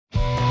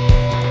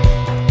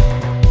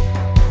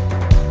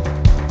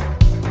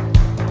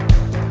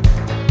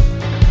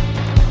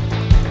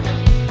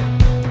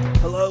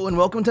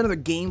welcome to another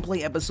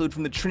gameplay episode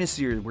from the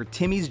Trinisphere, where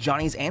Timmy's,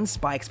 Johnny's, and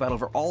Spike's battle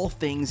for all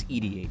things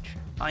EDH.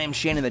 I am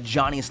Shannon, the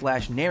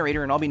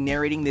Johnny/narrator, and I'll be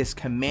narrating this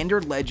Commander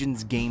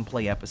Legends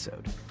gameplay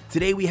episode.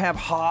 Today we have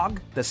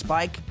Hog, the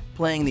Spike,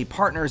 playing the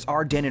partners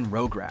Ardenn and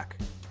Rograkh.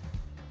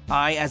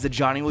 I, as the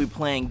Johnny, will be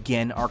playing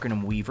Ghen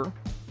Encantimator.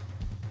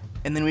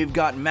 And then we've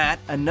got Matt,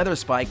 another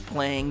Spike,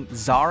 playing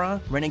Zara,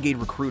 Renegade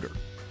Recruiter.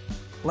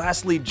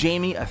 Lastly,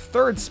 Jamie, a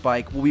third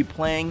Spike, will be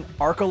playing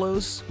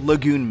Archelos,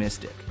 Lagoon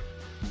Mystic.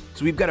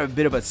 So we've got a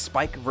bit of a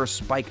Spike versus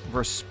Spike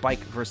versus Spike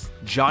versus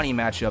Johnny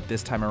matchup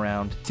this time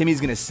around. Timmy's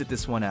going to sit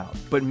this one out,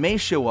 but may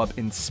show up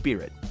in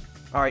spirit.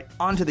 Alright,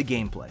 on to the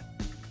gameplay.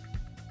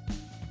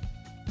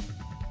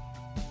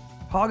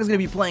 Hog is going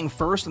to be playing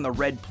first on the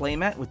red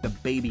playmat with the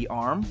baby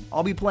arm.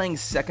 I'll be playing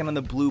second on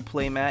the blue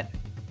playmat.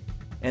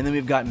 And then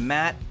we've got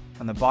Matt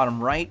on the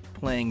bottom right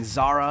playing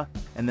Zara.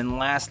 And then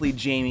lastly,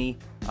 Jamie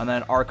on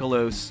that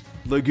Archelos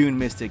Lagoon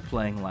Mystic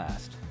playing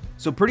last.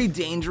 So pretty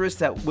dangerous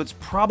that what's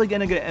probably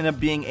going to end up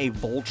being a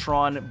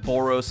Voltron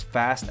Boros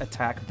fast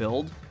attack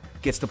build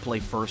gets to play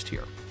first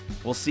here.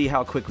 We'll see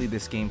how quickly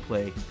this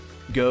gameplay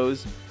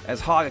goes as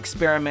Hog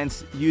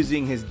experiments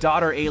using his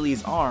daughter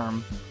Ailey's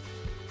arm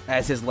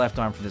as his left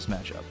arm for this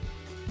matchup.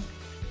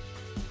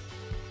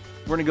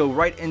 We're going to go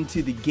right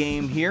into the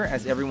game here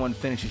as everyone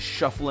finishes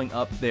shuffling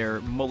up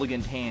their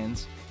mulliganed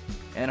hands.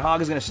 And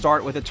Hog is going to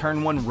start with a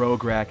turn 1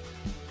 Rograkh.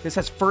 This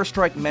has First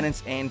Strike,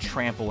 Menace, and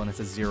Trample, and it's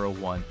a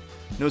 0/1.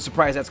 No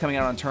surprise that's coming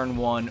out on turn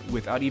 1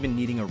 without even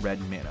needing a red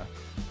mana.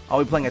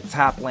 I'll be playing a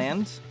tap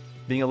land,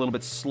 being a little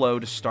bit slow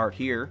to start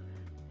here.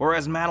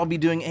 Whereas Matt will be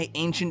doing an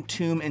Ancient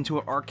Tomb into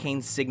an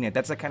Arcane Signet.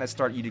 That's the kind of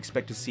start you'd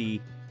expect to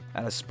see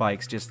out of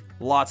Spikes. Just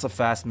lots of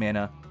fast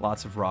mana,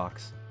 lots of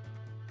rocks.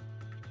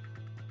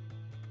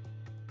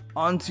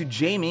 On to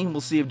Jamie.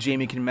 We'll see if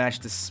Jamie can match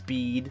the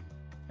speed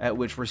at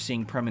which we're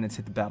seeing permanents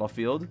hit the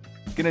battlefield.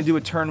 Gonna do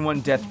a turn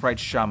 1 Deathrite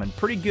Shaman.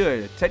 Pretty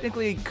good.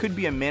 Technically, it could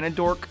be a mana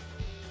dork,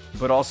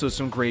 but also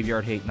some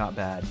graveyard hate, not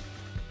bad.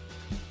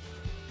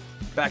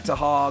 Back to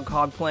Hog.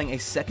 Hog playing a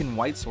second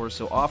white source,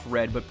 so off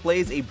red, but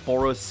plays a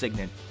Boros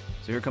Signet.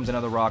 So here comes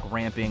another rock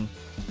ramping.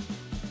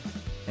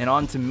 And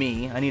on to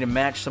me. I need to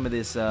match some of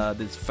this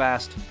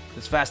fast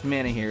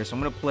mana here. So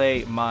I'm gonna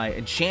play my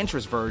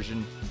Enchantress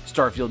version,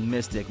 Starfield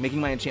Mystic,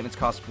 making my enchantments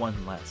cost 1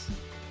 less.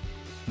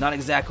 Not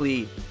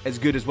exactly as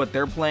good as what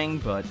they're playing,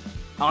 but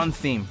on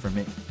theme for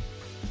me.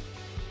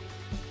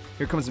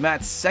 Here comes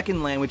Matt's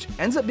second land, which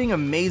ends up being a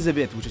Maze of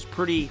Ith, which is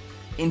pretty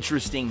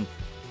interesting.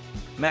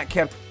 Matt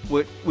kept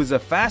what was a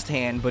fast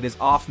hand, but is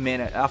off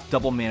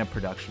double mana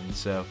production.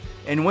 So,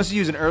 and once you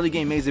use an early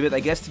game Maze of Ith,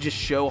 I guess to just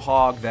show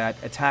Hog that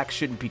attacks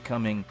shouldn't be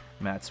coming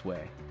Matt's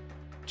way.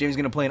 Jamie's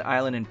gonna play an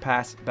island and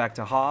pass back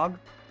to Hog.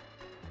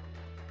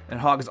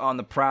 And Hog is on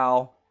the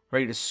prowl,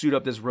 ready to suit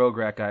up this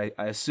Rograkh,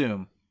 I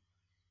assume.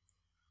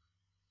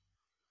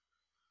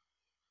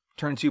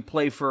 Turn 2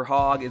 play for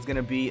Hog is going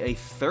to be a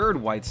third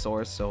white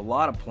source, so a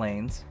lot of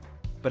planes.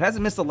 But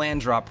hasn't missed a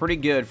land drop. Pretty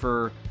good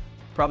for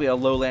probably a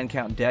low land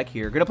count deck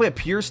here. Going to play a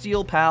Pure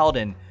Steel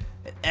Paladin.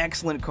 An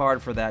excellent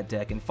card for that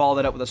deck. And follow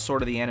that up with a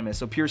Sword of the Animus.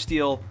 So Pure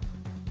Steel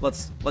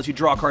lets you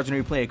draw cards when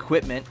you play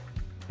equipment.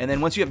 And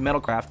then once you have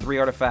Metalcraft, 3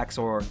 artifacts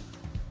or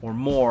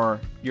more,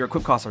 your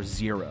equip costs are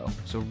 0.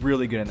 So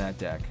really good in that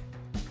deck.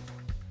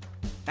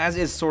 As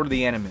is Sword of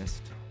the Animist.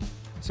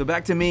 So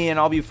back to me, and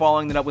I'll be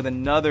following that up with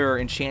another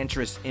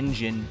Enchantress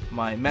engine,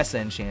 my Mesa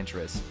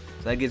Enchantress.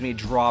 So that gives me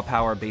draw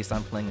power based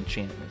on playing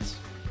enchantments.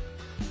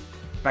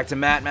 Back to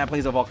Matt. Matt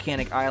plays a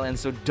Volcanic Island,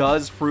 so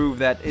does prove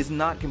that is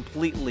not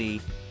completely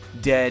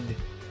dead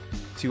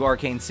to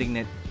Arcane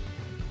Signet.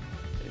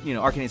 You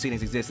know, Arcane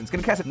Signet's existence.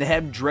 Going to cast a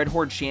Neheb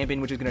Dreadhorde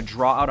Champion, which is going to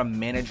draw out a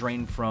mana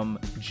drain from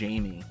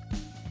Jamie.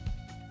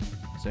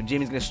 So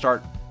Jamie's going to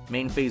start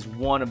main phase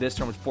 1 of this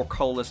turn with 4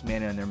 colorless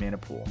mana in their mana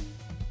pool.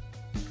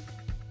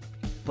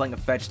 Playing a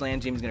fetch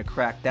land, Jamie's going to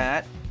crack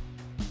that,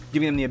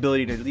 giving them the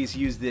ability to at least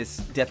use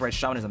this Deathrite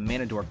Shaman as a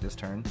mana dork this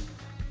turn.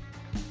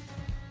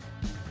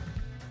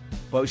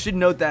 But we should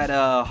note that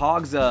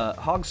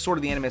Hog's Sword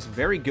of the Animus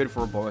very good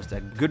for a Boros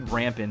deck, good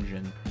ramp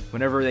engine.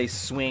 Whenever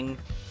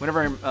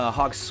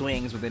Hog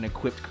swings with an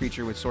equipped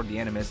creature with Sword of the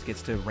Animus,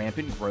 gets to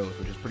rampant growth,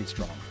 which is pretty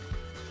strong.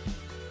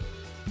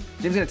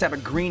 Jamie's going to tap a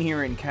green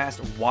here and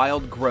cast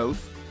Wild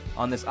Growth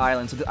on this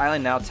island, so the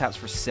island now taps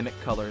for Simic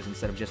colors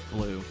instead of just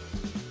blue.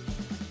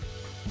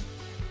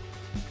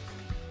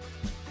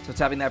 So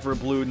tapping that for a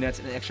blue nets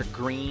an extra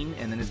green,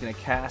 and then is going to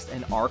cast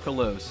an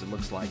Archelos, it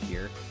looks like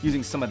here,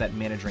 using some of that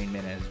mana drain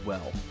mana as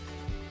well.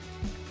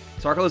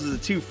 So Archelos is a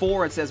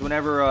 2/4. It says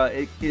whenever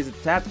it is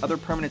tapped, other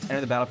permanents enter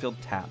the battlefield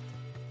tapped.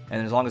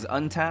 And as long as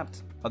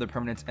untapped, other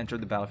permanents enter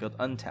the battlefield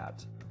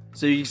untapped.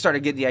 So you start to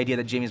get the idea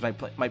that Jamie's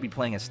might be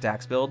playing a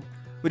stacks build,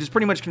 which is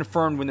pretty much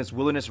confirmed when this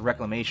Wilderness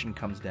Reclamation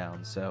comes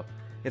down. So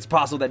it's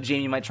possible that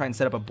Jamie might try and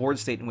set up a board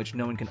state in which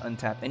no one can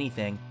untap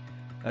anything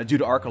due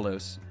to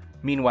Archelos.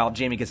 Meanwhile,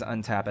 Jamie gets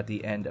an untap at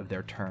the end of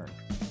their turn.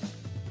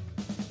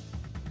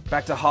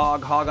 Back to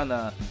Hog. Hog on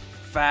the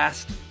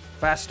fast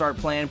start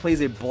plan.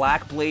 Plays a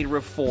Black Blade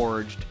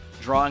Reforged,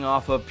 drawing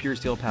off of Pure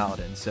Steel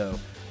Paladin. So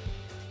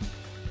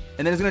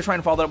And then it's going to try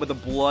and follow that up with a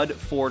Blood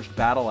Forged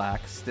Battle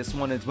Axe. This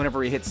one is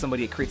whenever it hits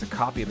somebody, it creates a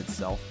copy of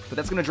itself. But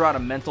that's going to draw out a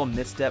Mental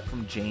Misstep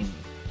from Jamie.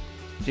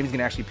 Jamie's going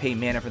to actually pay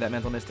mana for that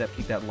Mental Misstep,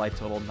 keep that life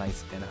total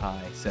nice and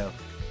high. So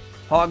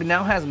Hog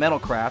now has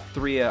Metalcraft,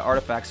 3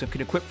 artifacts, so it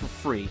can equip for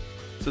free.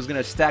 So it's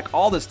going to stack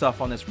all this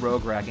stuff on this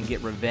Rograkh and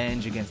get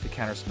revenge against the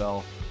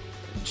counterspell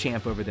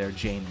champ over there,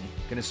 Jamie.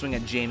 Going to swing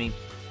at Jamie.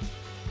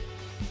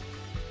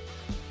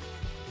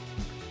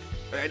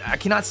 I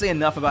cannot say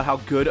enough about how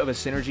good of a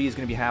synergy is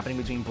going to be happening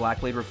between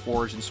Blackblade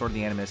Reforged and Sword of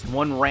the Animist.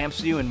 One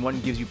ramps you and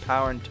one gives you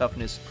power and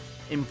toughness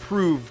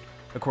improved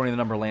according to the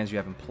number of lands you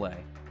have in play.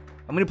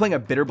 I'm going to be playing a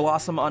Bitter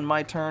Blossom on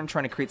my turn,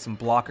 trying to create some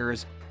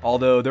blockers,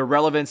 although their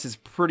relevance is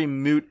pretty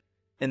moot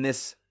in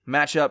this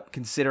matchup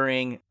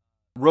considering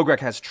Rograkh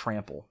has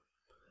Trample.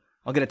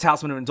 I'll get a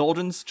Talisman of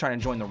Indulgence, trying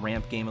to join the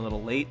ramp game a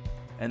little late,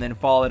 and then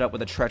follow it up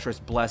with a Treacherous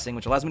Blessing,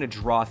 which allows me to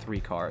draw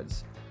 3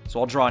 cards. So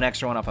I'll draw an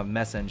extra one off of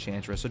Mesa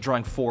Enchantress, so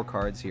drawing 4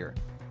 cards here.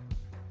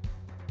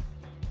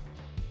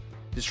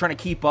 Just trying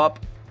to keep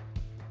up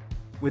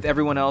with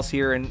everyone else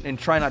here and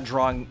try not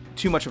drawing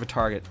too much of a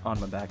target on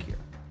my back here.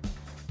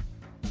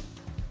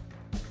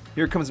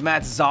 Here comes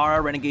Matt's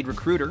Zara, Renegade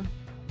Recruiter,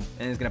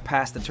 and he's going to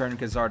pass the turn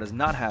because Zara does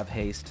not have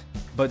haste.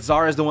 But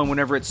Zara is the one,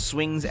 whenever it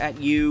swings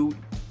at you,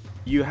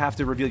 you have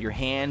to reveal your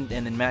hand,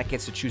 and then Matt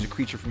gets to choose a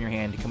creature from your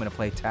hand to come into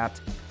play tapped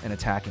and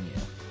attacking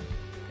you.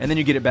 And then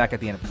you get it back at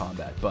the end of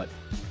combat, but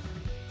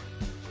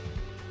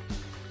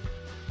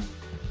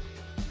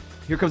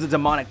here comes a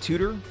Demonic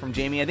Tutor from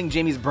Jamie. I think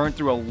Jamie's burned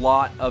through a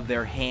lot of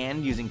their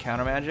hand using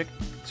counter magic,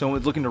 so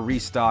it's looking to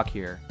restock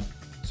here.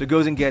 So it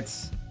goes and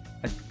gets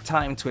a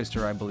Time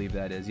Twister, I believe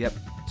that is. Yep.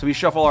 So we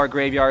shuffle our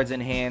graveyards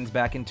and hands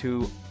back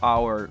into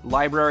our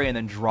library and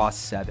then draw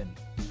 7.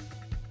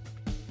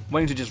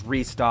 Wanting to just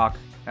restock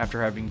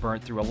after having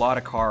burnt through a lot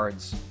of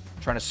cards,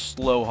 trying to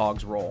slow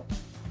Hog's roll.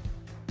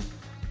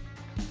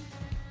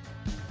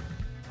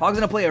 Hog's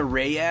going to play a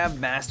Rayav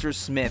Master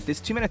Smith. This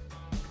 2-mana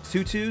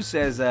 2/2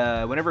 says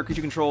whenever a creature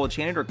you control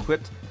enchanted or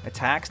equipped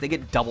attacks, they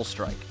get double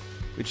strike,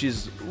 which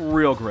is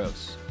real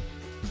gross.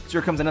 So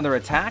here comes another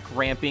attack,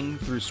 ramping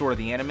through Sword of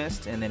the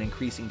Animist, and then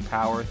increasing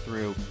power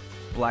through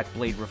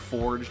Blackblade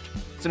Reforged.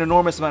 It's an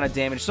enormous amount of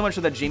damage, so much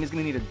so that Jamie's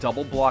going to need to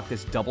double block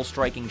this double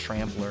striking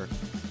Trampler,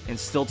 and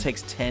still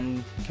takes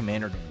 10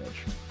 commander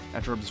damage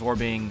after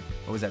absorbing,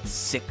 what was that,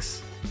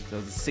 6? So it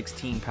was a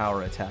 16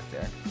 power attack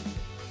there.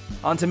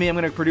 On to me, I'm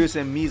going to produce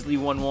a measly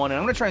 1/1, and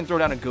I'm going to try and throw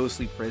down a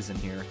Ghostly Prison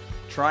here,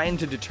 trying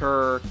to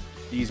deter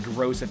these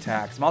gross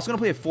attacks. I'm also going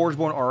to play a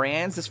Forgeborn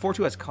Orians. This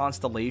 4/2 has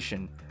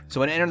Constellation, so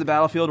when it enters the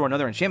battlefield or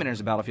another enchantment enters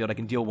the battlefield, I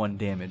can deal 1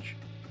 damage.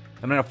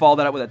 I'm going to follow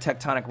that up with a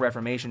Tectonic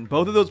Reformation.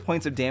 Both of those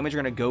points of damage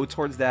are going to go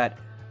towards that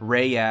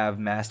Rayav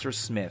Master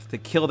Smith to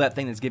kill that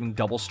thing that's giving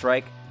double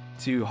strike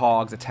to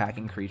Hog's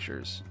attacking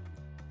creatures.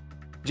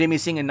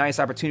 Jamie's seeing a nice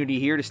opportunity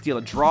here to steal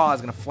a draw.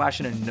 Is going to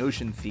flash in a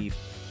Notion Thief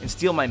and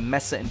steal my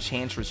Mesa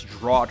Enchantress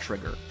draw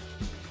trigger,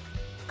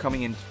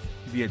 coming in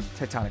via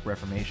Tectonic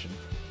Reformation.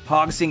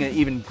 Hog, seeing an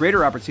even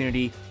greater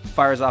opportunity,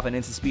 fires off an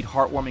instant speed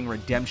Heartwarming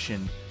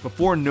Redemption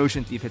before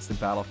Notion Thief hits the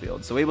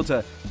battlefield. So able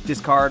to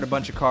discard a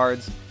bunch of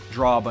cards,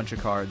 draw a bunch of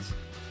cards,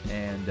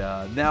 and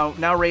now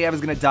Rayav is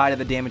going to die to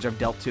the damage I've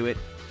dealt to it,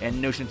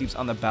 and Notion Thief's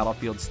on the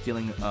battlefield,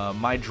 stealing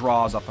my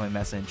draws off my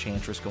Mesa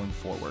Enchantress going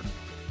forward.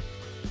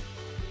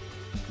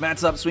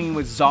 Matt's up, swinging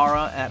with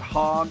Zara at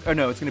Hog. Oh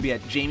no, it's going to be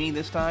at Jamie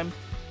this time.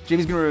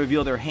 Jamie's going to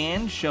reveal their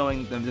hand,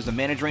 showing them there's a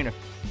Mana Drain,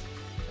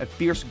 a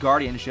Fierce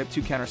Guardianship,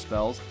 2 counter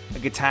spells, a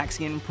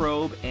Gitaxian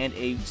Probe, and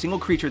a single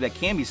creature that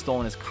can be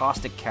stolen is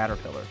Caustic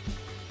Caterpillar.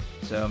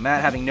 So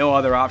Matt, having no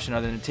other option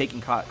other than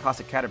taking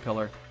Caustic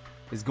Caterpillar,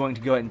 is going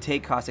to go ahead and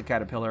take Caustic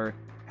Caterpillar,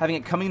 having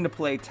it coming into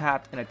play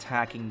tapped and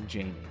attacking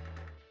Jamie.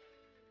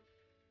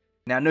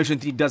 Now, Notion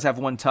Thief does have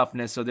 1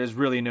 toughness, so there's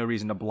really no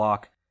reason to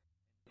block,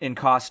 and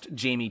cost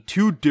Jamie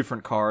 2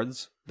 different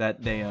cards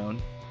that they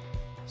own.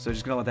 So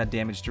just going to let that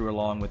damage through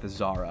along with the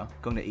Zara,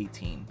 going to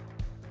 18.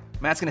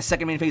 Matt's going to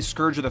second main phase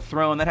Scourge of the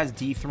Throne. That has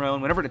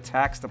Dethrone. Whenever it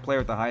attacks the player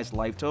with the highest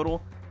life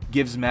total,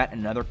 gives Matt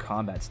another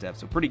combat step.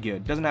 So pretty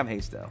good. Doesn't have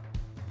haste, though.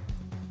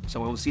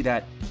 So we'll see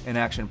that in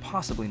action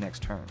possibly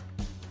next turn.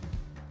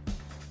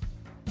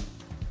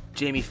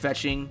 Jamie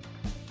fetching,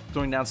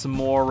 throwing down some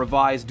more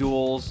revised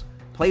duels,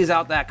 plays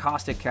out that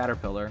Caustic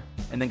Caterpillar,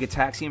 and then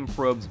Gitaxian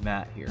probes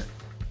Matt here.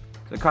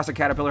 So the Caustic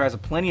Caterpillar has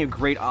plenty of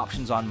great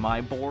options on my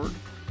board,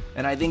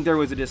 and I think there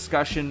was a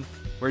discussion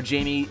where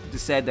Jamie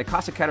said that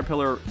Caustic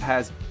Caterpillar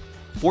has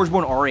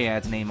Forgeborn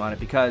Oriad's name on it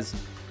because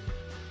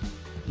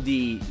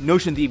the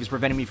Notion Thief is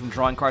preventing me from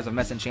drawing cards of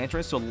Mesa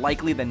Enchantress, so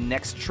likely the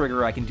next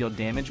trigger I can deal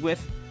damage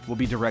with will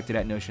be directed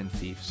at Notion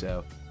Thief.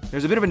 So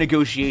there's a bit of a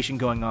negotiation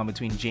going on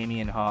between Jamie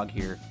and Hog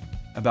here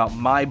about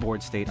my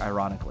board state,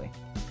 ironically.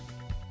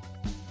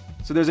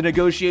 So there's a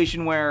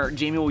negotiation where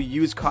Jamie will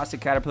use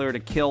Caustic Caterpillar to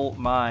kill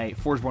my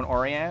Forgeborn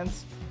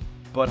Oriads,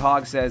 but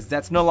Hog says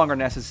that's no longer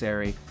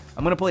necessary.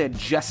 I'm going to play a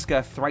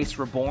Jeska Thrice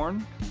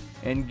Reborn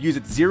and use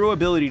its 0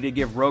 ability to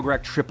give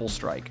Rograkh triple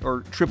strike,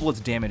 or triple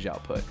its damage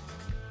output,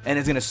 and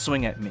it's going to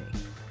swing at me.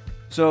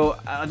 So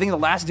I think the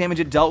last damage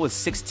it dealt was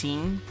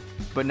 16,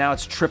 but now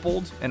it's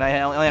tripled, and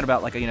I only had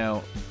about like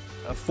a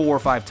 4 or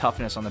 5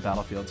 toughness on the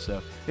battlefield,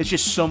 so it's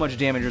just so much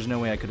damage, there's no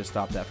way I could have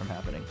stopped that from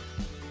happening.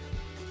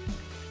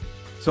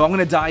 So I'm going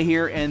to die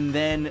here, and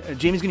then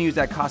Jamie's going to use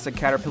that Caustic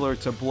Caterpillar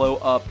to blow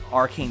up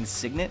Arcane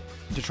Signet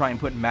to try and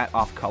put Matt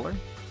off color.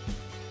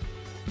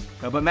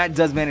 But Matt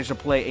does manage to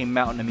play a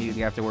Mountain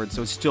immediately afterwards,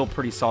 so it's still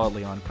pretty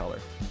solidly on color.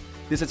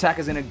 This attack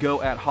is going to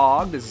go at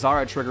Hog. This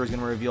Zara trigger is going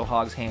to reveal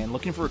Hog's hand,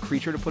 looking for a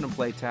creature to put in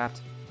play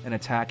tapped and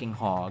attacking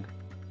Hog.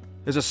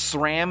 There's a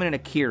Sram and an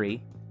Akiri,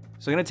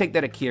 so I'm going to take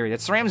that Akiri. That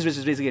Sram is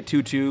just basically a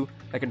 2-2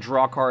 that can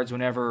draw cards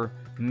whenever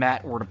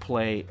Matt were to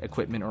play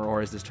Equipment or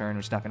Auras this turn,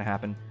 which is not going to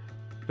happen.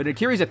 But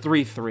Akiri's a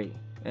 3-3,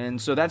 and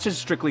so that's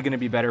just strictly going to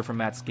be better for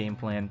Matt's game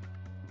plan.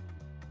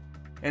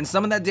 And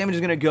some of that damage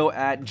is going to go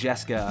at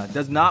Jessica.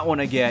 Does not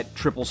want to get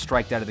triple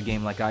striked out of the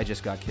game like I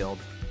just got killed.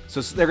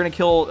 So they're going to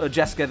kill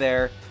Jessica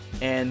there,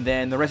 and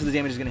then the rest of the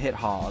damage is going to hit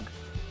Hog.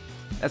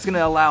 That's going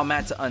to allow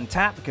Matt to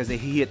untap because he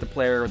hit the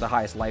player with the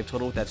highest life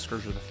total with that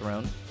Scourge of the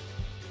Throne.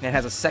 And it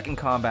has a second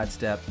combat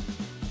step.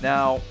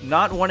 Now,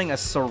 not wanting a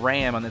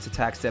Saram on this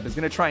attack step is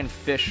going to try and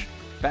fish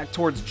back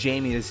towards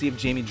Jamie to see if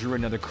Jamie drew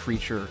another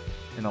creature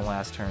in the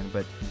last turn.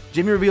 But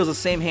Jamie reveals the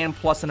same hand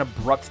plus an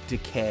Abrupt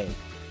Decay.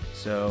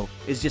 So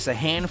it's just a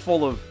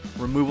handful of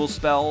removal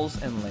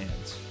spells and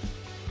lands.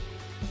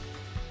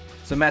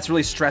 So Matt's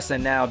really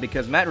stressing now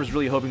because Matt was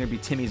really hoping there'd be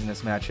Timmy's in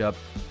this matchup.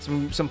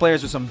 Some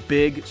players with some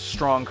big,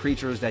 strong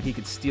creatures that he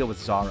could steal with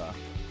Zara.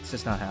 It's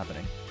just not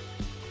happening.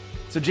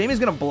 So Jamie's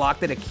going to block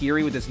that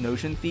Akiri with this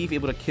Notion Thief,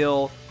 able to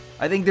kill...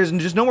 I think there's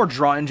just no more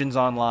draw engines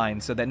online,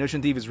 so that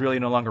Notion Thief is really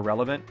no longer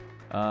relevant.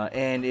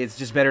 And it's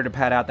just better to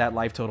pad out that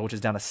life total, which is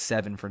down to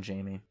 7 for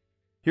Jamie.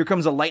 Here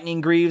comes a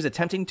Lightning Greaves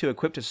attempting to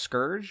equip to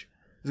Scourge.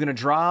 He's going to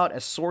draw out a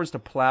Swords to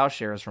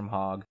Plowshares from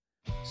Hog.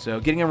 So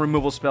getting a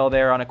removal spell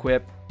there on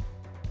equip.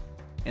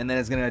 And then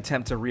it's going to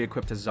attempt to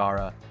re-equip to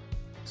Zara.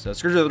 So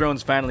Scourge of the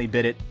Thrones finally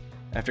bit it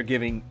after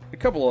giving a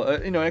couple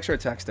of, an extra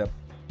attack step.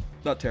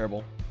 Not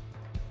terrible.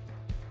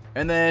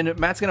 And then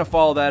Matt's going to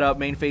follow that up,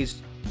 main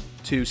phase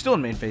 2, still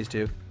in main phase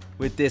 2,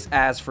 with this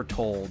As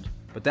Foretold.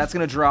 But that's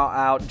going to draw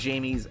out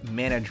Jamie's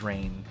Mana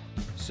Drain.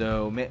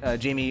 So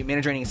Jamie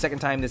Mana Draining a second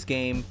time this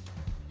game,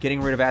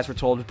 getting rid of As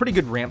Foretold. A pretty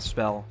good ramp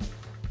spell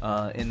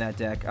in that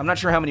deck. I'm not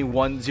sure how many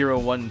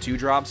 1/0, 1, 2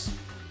 drops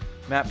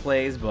Matt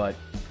plays, but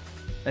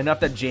enough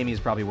that Jamie is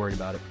probably worried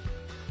about it.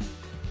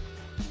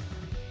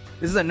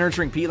 This is a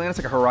Nurturing Peatland. It's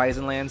like a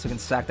Horizon land, so you can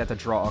sack that to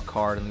draw a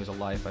card and lose a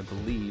life, I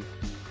believe.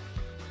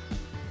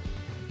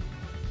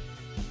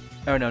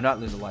 Oh no, not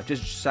lose a life.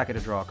 Just sack it to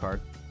draw a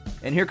card.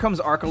 And here comes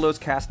Archelos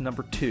cast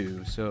number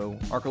 2. So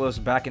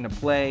Archelos back into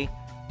play.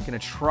 Gonna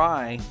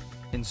try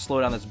and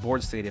slow down this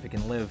board state if it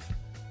can live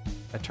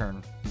a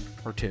turn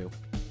or 2.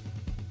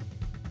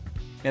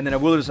 And then a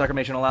Wilderness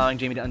Acclamation allowing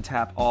Jamie to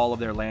untap all of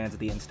their lands at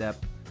the end step.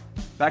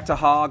 Back to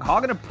Hog.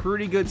 Hog in a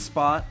pretty good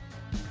spot.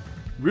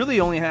 Really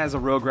only has a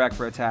Rograkh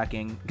for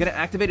attacking. Gonna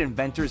activate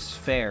Inventor's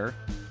Fair,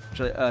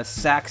 which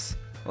sacks,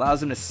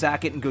 allows him to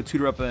sack it and go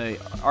tutor up a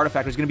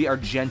artifact, which is gonna be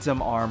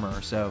Argentum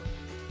Armor. So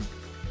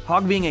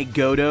Hog, being a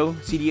Godo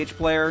CDH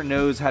player,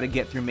 knows how to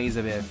get through Maze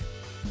of Ith.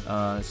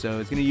 So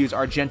it's gonna use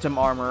Argentum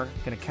Armor,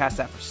 gonna cast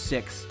that for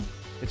 6.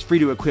 It's free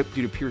to equip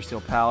due to Pure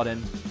Steel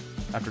Paladin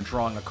after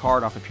drawing a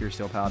card off of Pure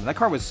Steel Paladin. That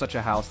card was such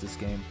a house this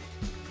game,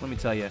 let me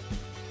tell you.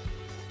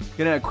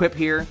 Gonna equip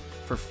here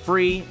for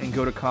free and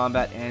go to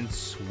combat and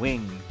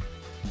swing.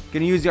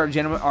 Gonna use the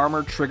Argentum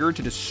Armor trigger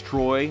to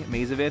destroy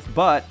Maze of Ith,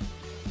 but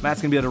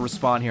Matt's gonna be able to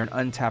respond here and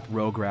untap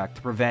Rograkh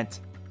to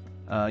prevent,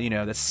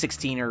 the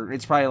 16 or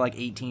it's probably like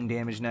 18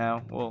 damage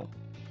now. Well,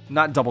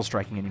 not double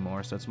striking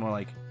anymore, so it's more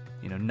like,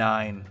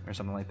 9 or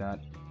something like that.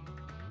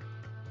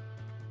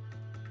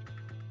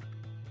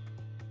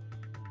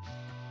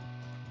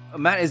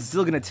 Matt is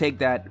still gonna take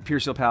that Pure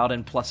Steel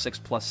Paladin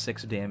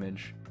 +6/+6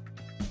 damage.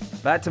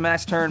 Back to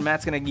Matt's turn.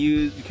 Matt's going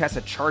to cast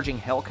a Charging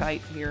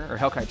Hellkite here, or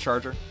Hellkite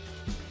Charger.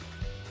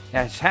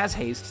 Yeah, it has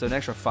haste, so an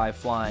extra 5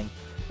 flying.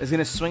 Is going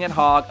to swing at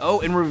Hog.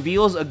 Oh, and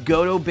reveals a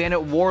Godo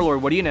Bandit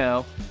Warlord. What do you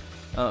know?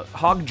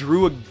 Hog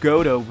drew a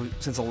Godo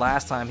since the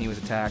last time he was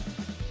attacked.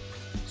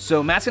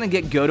 So Matt's going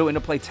to get Godo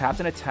into play tapped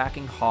and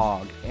attacking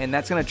Hog. And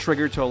that's going to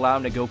trigger to allow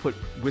him to go put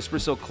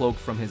Whispersilk Cloak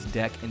from his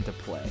deck into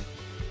play.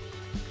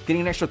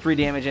 Getting an extra 3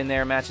 damage in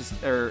there.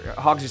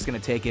 Hog's just going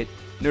to take it.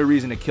 No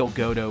reason to kill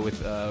Godo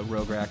with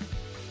Rograkh.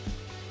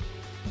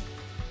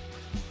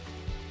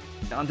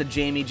 On to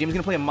Jamie. Jamie's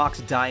going to play a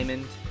Mox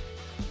Diamond.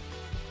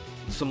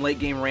 Some late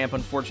game ramp,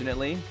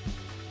 unfortunately.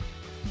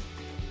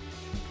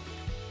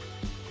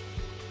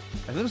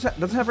 I think it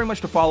doesn't have very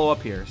much to follow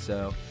up here,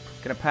 so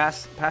going to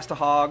pass to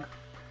Hog.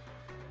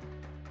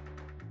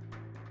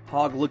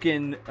 Hog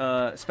looking,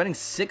 spending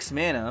 6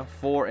 mana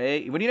for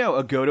a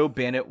Godo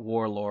Bandit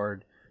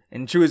Warlord.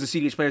 And true as a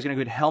CDH player is going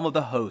to go Helm of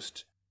the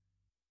Host,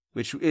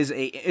 which is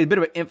a bit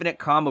of an infinite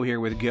combo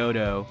here with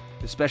Godo,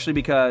 especially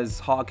because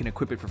Hog can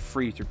equip it for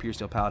free through Pure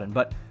Steel Paladin,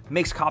 but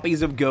makes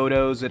copies of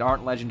Godos that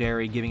aren't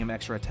legendary, giving him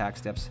extra attack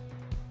steps.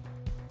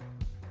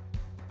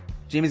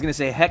 Jamie's going to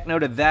say heck no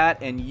to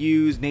that and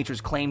use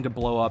Nature's Claim to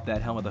blow up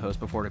that Helm of the Host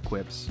before it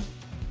equips.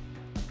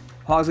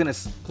 Hog's going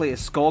to play a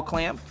Skull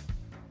Clamp,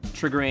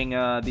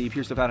 triggering the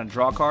Pierce Steel Paladin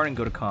draw card and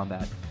go to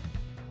combat.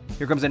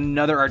 Here comes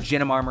another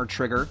Argentum Armor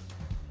trigger.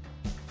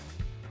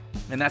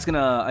 And that's going to,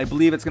 I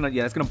believe it's going to,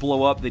 yeah, it's going to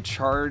blow up the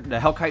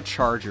Hellkite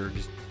Charger.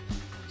 Just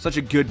such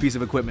a good piece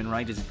of equipment,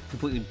 right? Just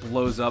completely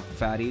blows up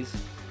fatties.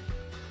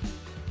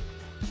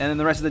 And then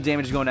the rest of the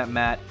damage is going at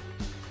Matt.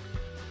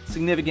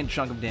 Significant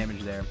chunk of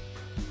damage there.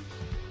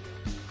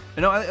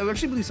 No, I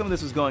actually believe some of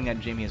this was going at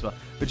Jamie as well.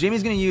 But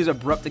Jamie's going to use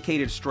Abrupt Decay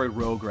to destroy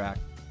Rograkh.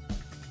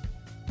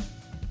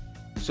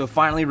 So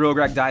finally,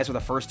 Rograkh dies for the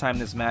first time in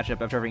this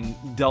matchup after having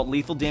dealt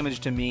lethal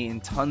damage to me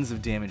and tons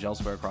of damage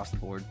elsewhere across the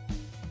board.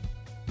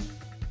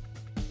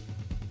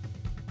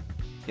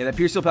 Yeah, that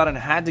Pierce Steel Paladin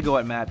had to go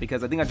at Matt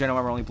because I think Ardenn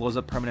Armor only blows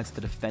up permanents to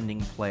the defending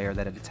player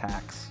that it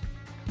attacks.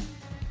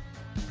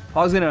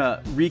 Hog's going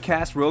to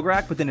recast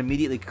Rograkh, but then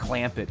immediately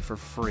clamp it for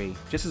free,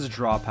 just as a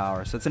draw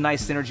power. So it's a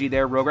nice synergy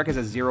there. Rograkh is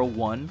a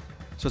 0/1,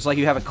 so it's like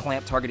you have a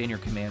clamp target in your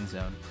command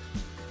zone.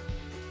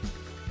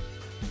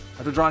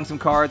 After drawing some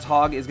cards,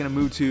 Hog is going to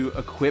move to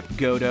equip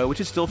Godo, which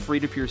is still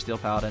free to Pierce Steel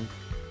Paladin.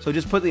 So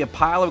just put a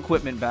pile of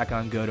equipment back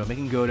on Godo,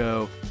 making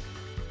Godo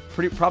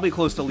probably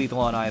close to lethal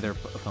on either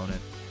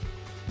opponent.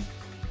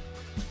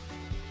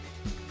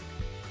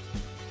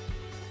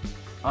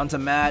 On to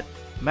Matt.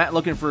 Matt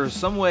looking for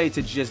some way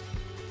to just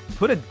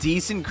put a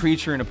decent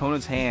creature in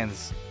opponent's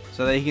hands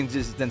so that he can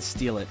just then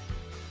steal it.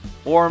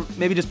 Or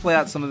maybe just play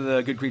out some of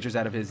the good creatures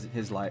out of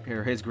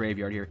his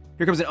graveyard here.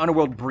 Here comes an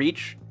Underworld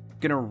Breach.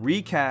 Gonna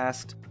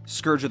recast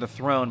Scourge of the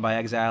Throne by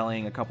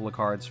exiling a couple of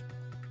cards.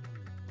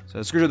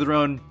 So Scourge of the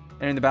Throne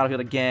entering the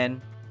battlefield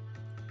again.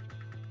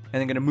 And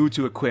then gonna move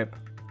to equip.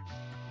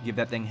 Give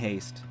that thing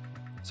haste.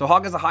 So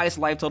Hog has the highest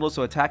life total,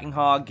 so attacking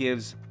Hog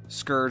gives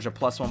Scourge a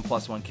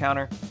 +1/+1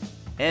 counter.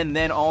 And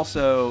then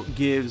also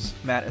gives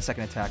Matt a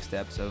second attack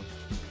step, so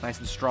nice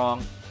and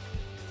strong.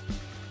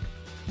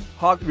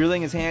 Hog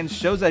reeling his hand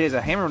shows that he has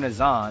a Hammer of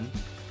Nazan. I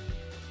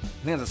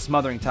think that's a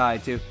Smothering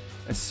Tide too.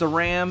 A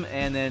Saram,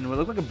 and then what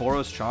look like a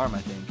Boros Charm,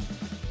 I think.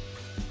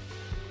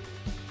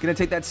 Gonna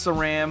take that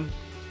Saram,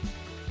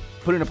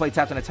 put it into play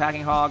tapped on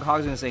attacking Hog.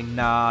 Hog's gonna say,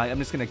 nah, I'm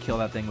just gonna kill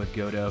that thing with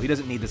Godo. He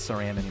doesn't need the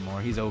Saram anymore.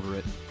 He's over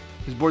it.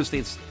 His board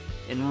state's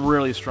in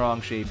really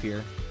strong shape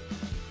here.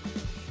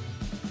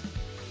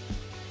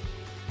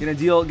 Gonna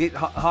get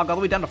Hog all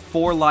the way down to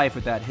 4 life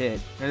with that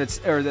hit.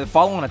 Or the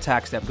follow-on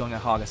attack step going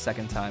at Hog a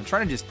second time.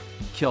 Trying to just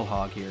kill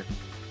Hog here.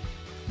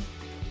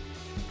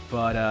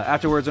 But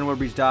afterwards, Underworld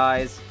Breach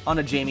dies. On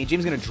to Jamie.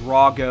 Jamie's gonna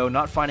draw Go,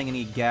 not finding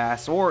any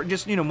gas, or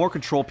just, more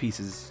control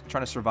pieces.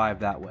 Trying to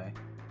survive that way.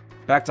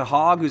 Back to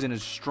Hog, who's in a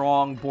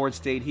strong board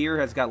state here.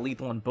 Has got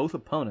lethal on both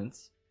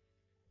opponents.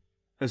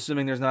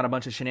 Assuming there's not a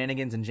bunch of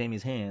shenanigans in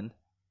Jamie's hand.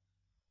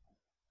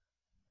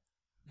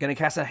 Gonna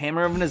cast a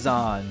Hammer of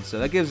Nazan, so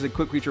that gives a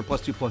quick creature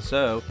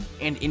 +2/+0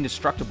 and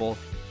indestructible.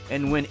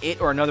 And when it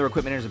or another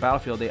equipment enters the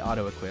battlefield, they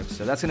auto-equip.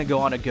 So that's gonna go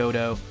on to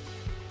Godo,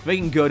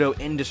 making Godo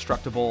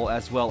indestructible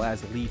as well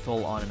as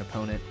lethal on an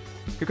opponent.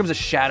 Here comes a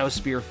Shadow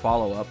Spear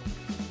follow-up.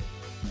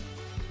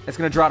 It's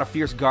gonna draw out a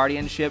Fierce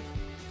Guardianship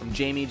from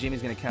Jamie.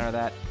 Jamie's gonna counter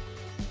that.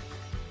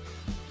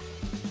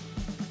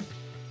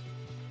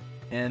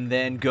 And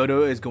then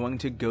Godo is going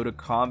to go to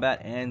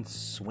combat and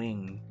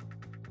swing.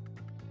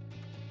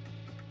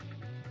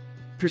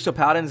 Pierce Steel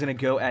Paladin is going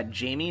to go at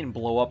Jamie and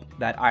blow up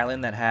that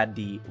island that had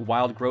the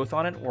wild growth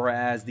on it,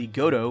 whereas the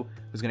Godo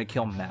was going to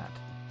kill Matt.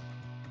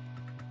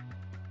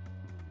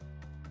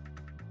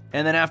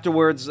 And then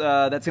afterwards,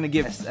 that's going to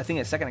give, I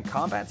think, a second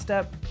combat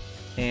step,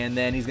 and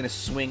then he's going to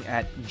swing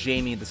at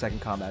Jamie at the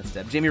second combat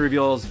step. Jamie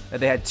reveals that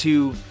they had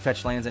 2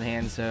 fetch lands in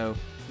hand, so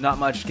not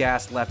much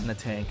gas left in the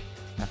tank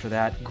after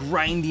that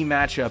grindy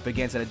matchup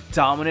against a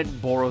dominant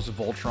Boros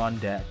Voltron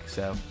deck.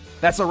 So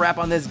that's a wrap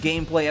on this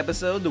gameplay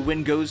episode. The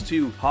win goes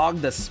to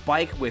Hog the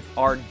Spike with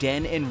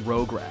Ardenn and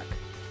Rograkh.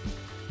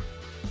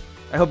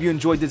 I hope you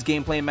enjoyed this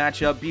gameplay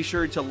matchup. Be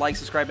sure to like,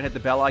 subscribe, and hit the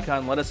bell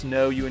icon. Let us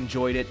know you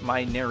enjoyed it,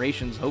 my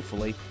narrations,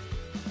 hopefully.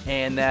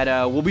 And that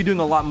we'll be doing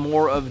a lot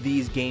more of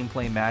these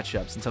gameplay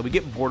matchups until we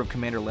get bored of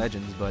Commander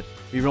Legends, but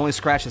we've only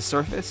scratched the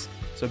surface.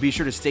 So be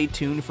sure to stay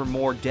tuned for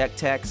more deck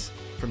techs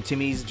from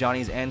Timmy's,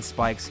 Johnny's, and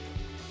Spike's.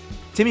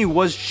 Timmy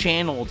was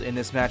channeled in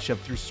this matchup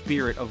through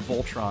Spirit of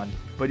Voltron,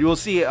 but you will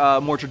see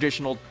more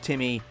traditional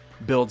Timmy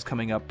builds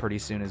coming up pretty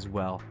soon as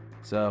well.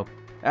 So,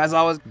 as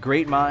always,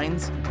 great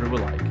minds brew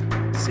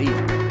alike. See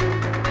ya.